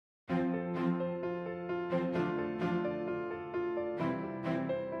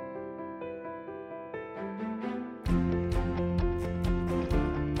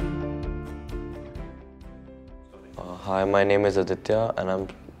Hi, my name is Aditya and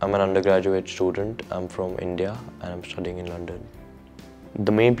I'm an undergraduate student. I'm from India and I'm studying in London.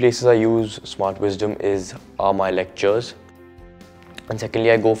 The main places I use SmartWisdom are my lectures. And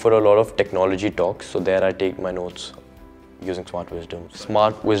secondly, I go for a lot of technology talks, so there I take my notes using SmartWisdom.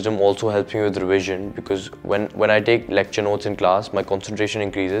 SmartWisdom also helps me with revision because when I take lecture notes in class, my concentration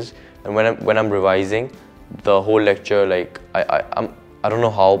increases, and when I'm revising the whole lecture, like I don't know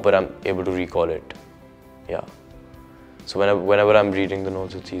how, but I'm able to recall it. Yeah. So whenever I'm reading the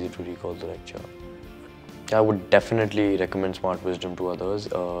notes, it's easy to recall the lecture. I would definitely recommend SmartWisdom to others,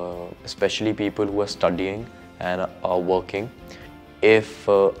 especially people who are studying and are working. If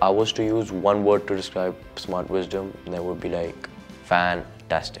I was to use one word to describe SmartWisdom, that would be like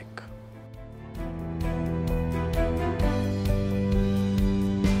fantastic.